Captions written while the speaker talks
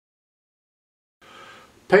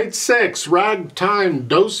Page 6, Ragtime,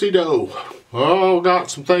 Do-Si-Do. Oh, got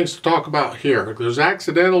some things to talk about here. There's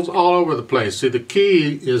accidentals all over the place. See, the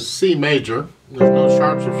key is C major. There's no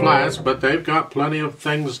sharps or flats, but they've got plenty of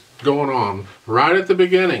things going on. Right at the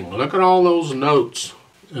beginning, look at all those notes.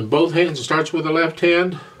 In both hands, it starts with the left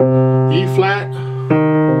hand. E flat,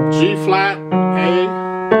 G flat,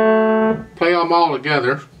 A. Play them all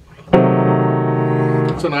together.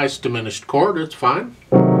 It's a nice diminished chord, it's fine.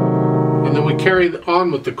 And then we carry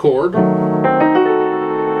on with the chord.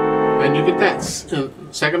 And you get that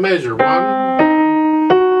second measure. One.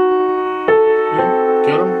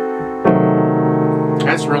 Get them?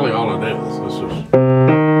 That's really all it is. This is.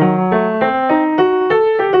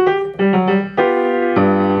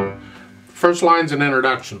 First line's an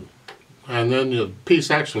introduction. And then the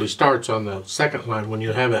piece actually starts on the second line when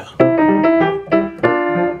you have a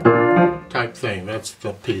type thing. That's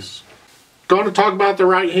the piece. Going to talk about the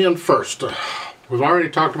right hand first. We've already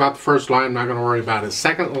talked about the first line, I'm not going to worry about it.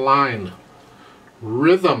 Second line,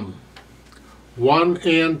 rhythm, 1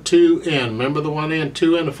 and 2 and. Remember the 1 and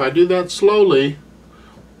 2 and? If I do that slowly,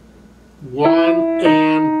 1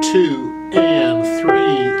 and 2 and 3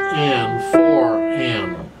 and 4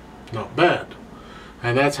 and. Not bad.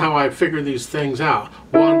 And that's how I figure these things out.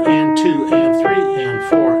 1 and 2 and 3 and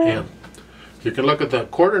 4 and. You can look at the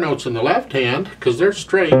quarter notes in the left hand because they're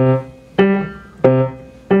straight.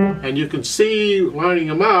 And you can see, lining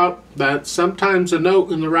them up, that sometimes a note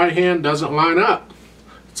in the right hand doesn't line up.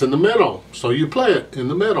 It's in the middle, so you play it in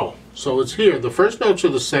the middle. So it's here. The first notes are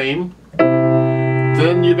the same.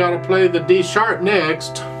 Then you got to play the D sharp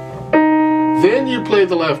next. Then you play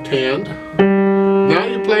the left hand. Now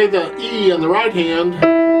you play the E in the right hand.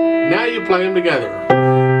 Now you play them together.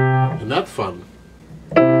 Isn't that fun?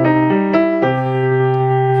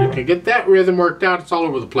 If you can get that rhythm worked out, it's all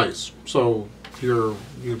over the place. So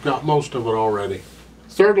you've got most of it already.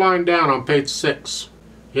 Third line down on page 6.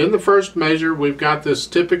 In the first measure, we've got this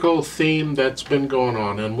typical theme that's been going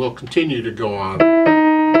on and will continue to go on.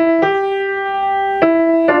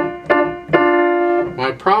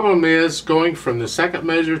 My problem is going from the second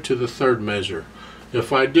measure to the third measure.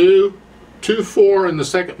 If I do 2-4 in the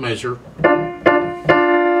second measure,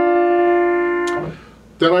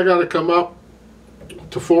 then I got to come up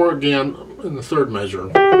to 4 again in the third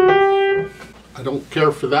measure. I don't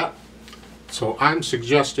care for that, so I'm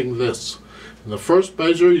suggesting this. In the first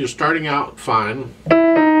measure, you're starting out fine.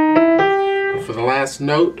 For the last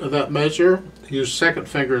note of that measure, use second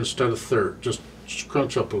finger instead of third. Just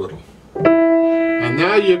crunch up a little. And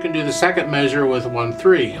now you can do the second measure with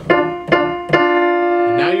 1-3.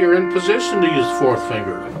 And now you're in position to use fourth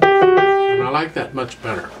finger. And I like that much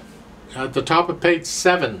better. At the top of page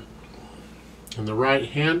 7, in the right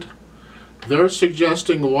hand, they're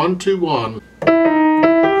suggesting 1-2-1.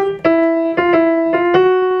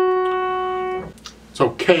 It's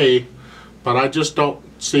okay, but I just don't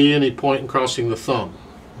see any point in crossing the thumb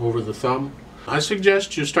over the thumb. I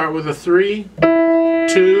suggest you start with a 3, 2,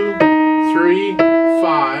 3,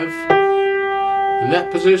 5 in that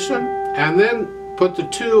position, and then put the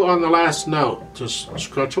 2 on the last note. Just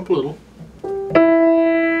scrunch up a little.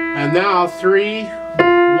 And now 3,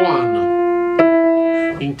 1.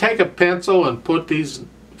 You can take a pencil and put these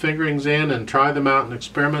fingerings in and try them out and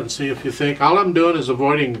experiment and see if you think. All I'm doing is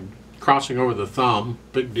avoiding crossing over the thumb.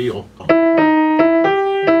 Big deal.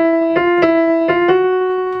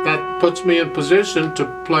 That puts me in position to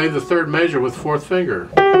play the third measure with fourth finger.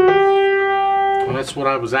 And that's what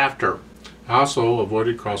I was after. I also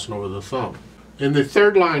avoided crossing over the thumb. In the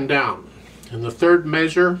third line down, in the third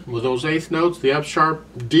measure with those eighth notes, the F sharp,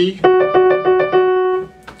 D.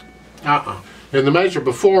 In the measure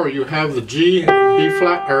before, you have the G, B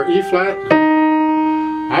flat, or E flat.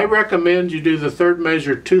 I recommend you do the third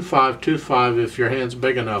measure 2-5, 2-5 if your hand's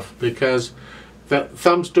big enough, because that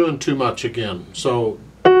thumb's doing too much again. So,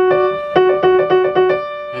 and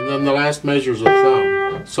then the last measure is a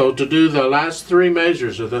thumb. So to do the last 3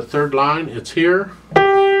 measures of the third line, it's here.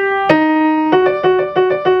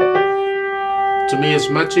 To me, it's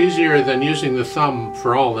much easier than using the thumb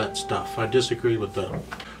for all that stuff. I disagree with that.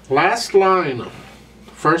 Last line,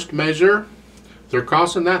 first measure, they're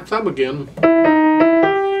crossing that thumb again.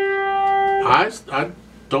 I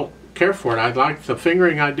don't care for it. I like the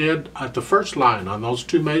fingering I did at the first line on those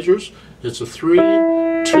 2 measures. It's a 3,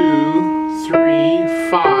 2, 3,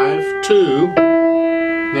 5, 2.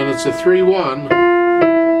 Then it's a 3, 1.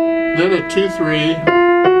 Then a 2, 3.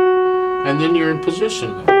 And then you're in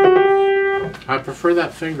position. I prefer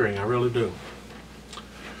that fingering, I really do.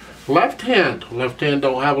 Left hand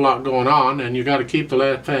don't have a lot going on, and you got to keep the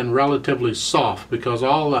left hand relatively soft because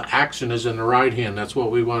all the action is in the right hand. That's what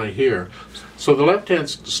we want to hear. So the left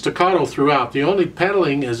hand's staccato throughout. The only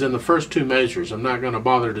pedaling is in the first two measures. I'm not going to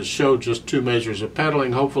bother to show just two measures of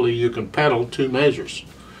pedaling. Hopefully you can pedal two measures.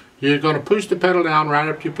 You're going to push the pedal down right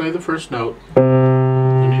after you play the first note,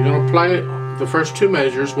 and you're going to play the first two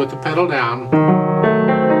measures with the pedal down,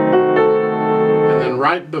 and then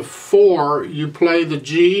right before you play the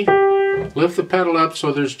G, lift the pedal up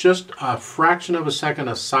so there's just a fraction of a second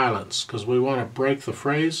of silence because we want to break the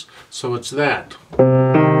phrase. So it's that.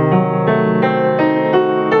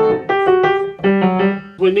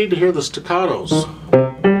 We need to hear the staccatos.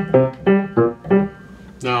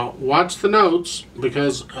 Now watch the notes,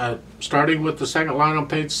 because starting with the second line on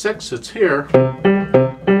page 6, it's here.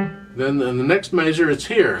 Then in the next measure, it's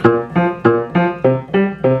here.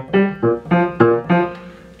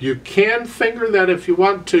 You can finger that if you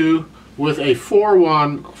want to with a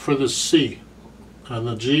 4-1 for the C and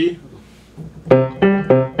the G.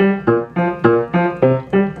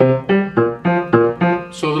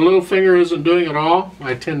 So the little finger isn't doing it all.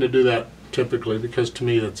 I tend to do that typically because to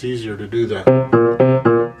me it's easier to do that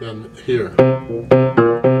than here.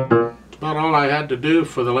 It's about all I had to do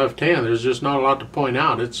for the left hand. There's just not a lot to point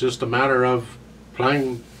out. It's just a matter of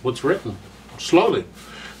playing what's written slowly.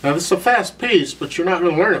 Now this is a fast piece, but you're not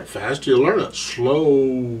going to learn it fast. You'll learn it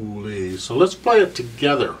slowly. So let's play it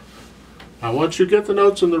together. Now once you get the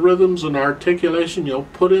notes and the rhythms and articulation, you'll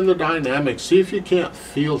put in the dynamics. See if you can't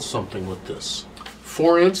feel something with this.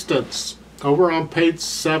 For instance, over on page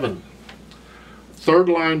 7, third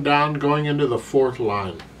line down going into the fourth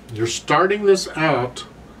line. You're starting this out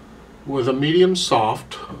with a medium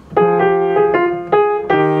soft.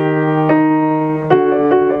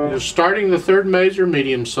 You're starting the third measure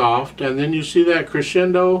medium soft, and then you see that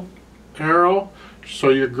crescendo arrow. So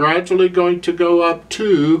you're gradually going to go up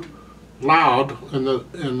to loud in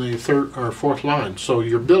the third or fourth line. So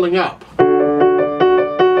you're building up.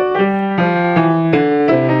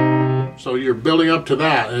 So you're building up to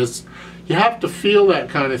that. You have to feel that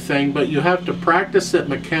kind of thing, but you have to practice it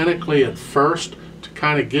mechanically at first to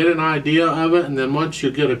kind of get an idea of it, and then once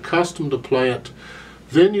you get accustomed to play it,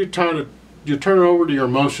 then you turn it over to your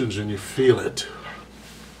emotions and you feel it.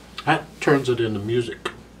 That turns it into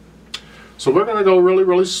music. So we're going to go really,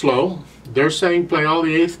 really slow. They're saying play all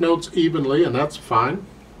the eighth notes evenly, and that's fine.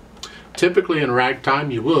 Typically in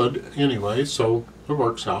ragtime you would anyway, so it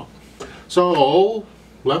works out. So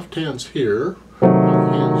left hand's here,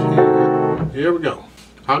 right hand's here. Here we go.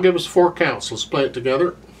 I'll give us 4 counts. Let's play it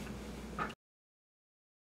together.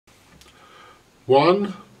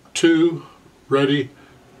 1, 2, ready,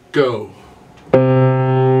 go.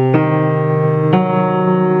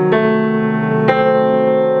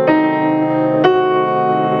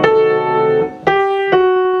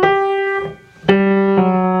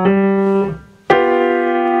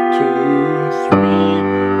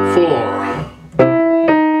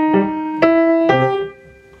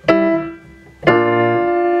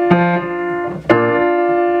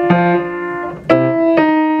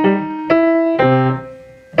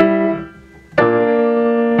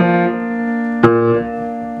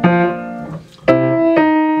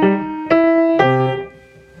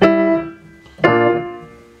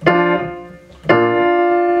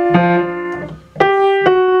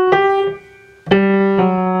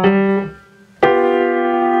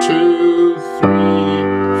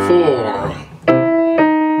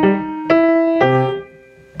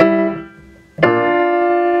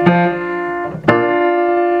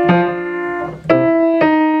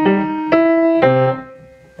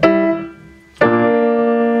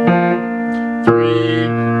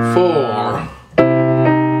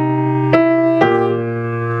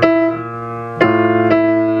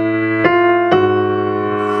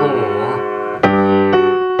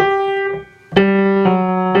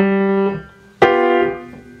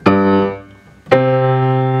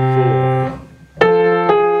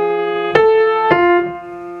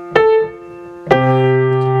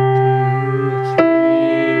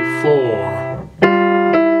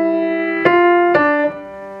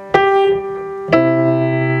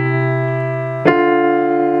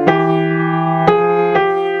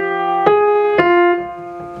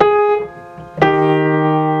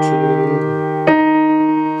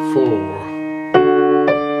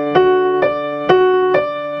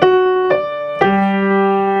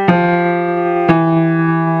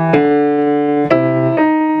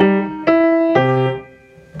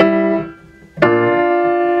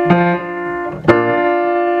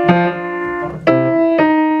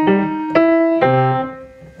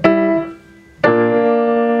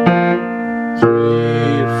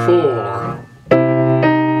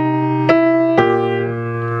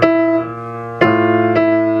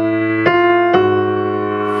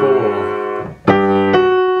 4.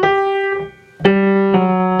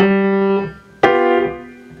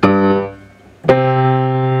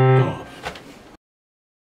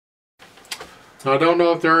 Now, I don't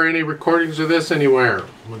know if there are any recordings of this anywhere,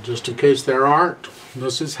 but just in case there aren't,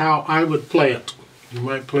 this is how I would play it. You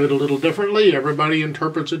might play it a little differently. Everybody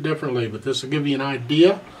interprets it differently, but this will give you an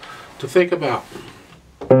idea to think about.